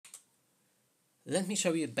Let me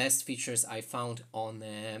show you the best features I found on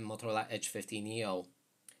Motorola Edge 50 Neo.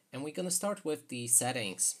 And we're gonna start with the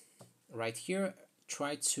settings. Right here,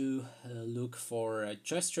 try to look for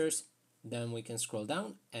gestures, then we can scroll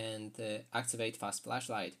down and activate fast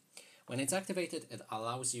flashlight. When it's activated, it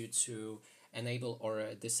allows you to enable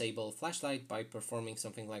or disable flashlight by performing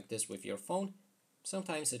something like this with your phone.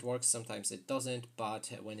 Sometimes it works, sometimes it doesn't,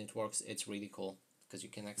 but when it works, it's really cool because you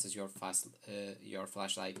can access your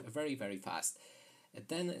flashlight very fast. And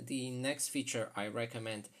then the next feature I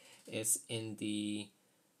recommend is in the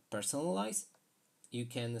personalize. You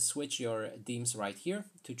can switch your themes right here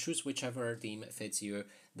to choose whichever theme fits you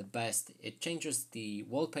the best. It changes the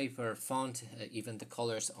wallpaper, font, even the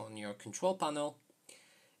colors on your control panel,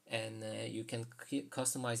 and you can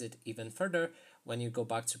customize it even further. When you go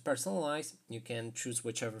back to personalize, you can choose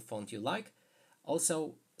whichever font you like.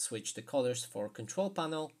 Also switch the colors for control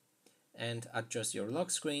panel and adjust your lock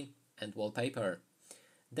screen and wallpaper.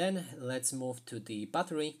 Then let's move to the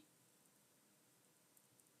battery.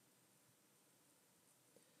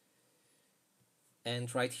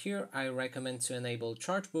 And right here, I recommend to enable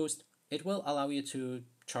charge boost. It will allow you to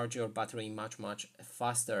charge your battery much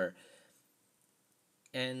faster.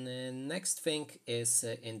 And next thing is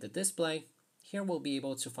in the display. Here we'll be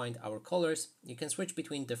able to find our colors. You can switch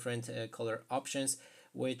between different color options,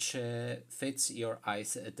 which fits your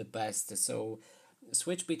eyes the best. So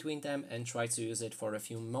switch between them and try to use it for a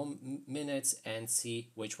few minutes and see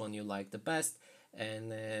which one you like the best,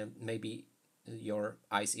 and maybe your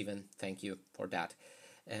eyes even thank you for that.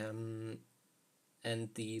 And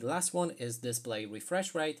the last one is display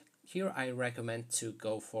refresh rate. Here I recommend to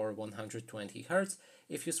go for 120 Hz.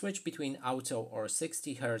 If you switch between auto or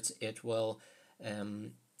 60 Hz, it will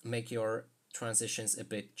make your transitions a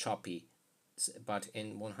bit choppy. But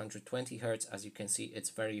in 120 Hz, as you can see,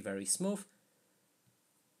 it's very smooth.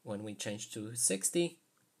 When we change to 60,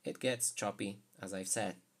 it gets choppy, as I've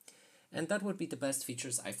said. And that would be the best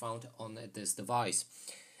features I found on this device.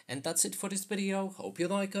 And that's it for this video. Hope you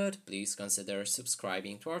like it. Please consider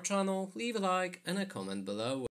subscribing to our channel, leave a like and a comment below.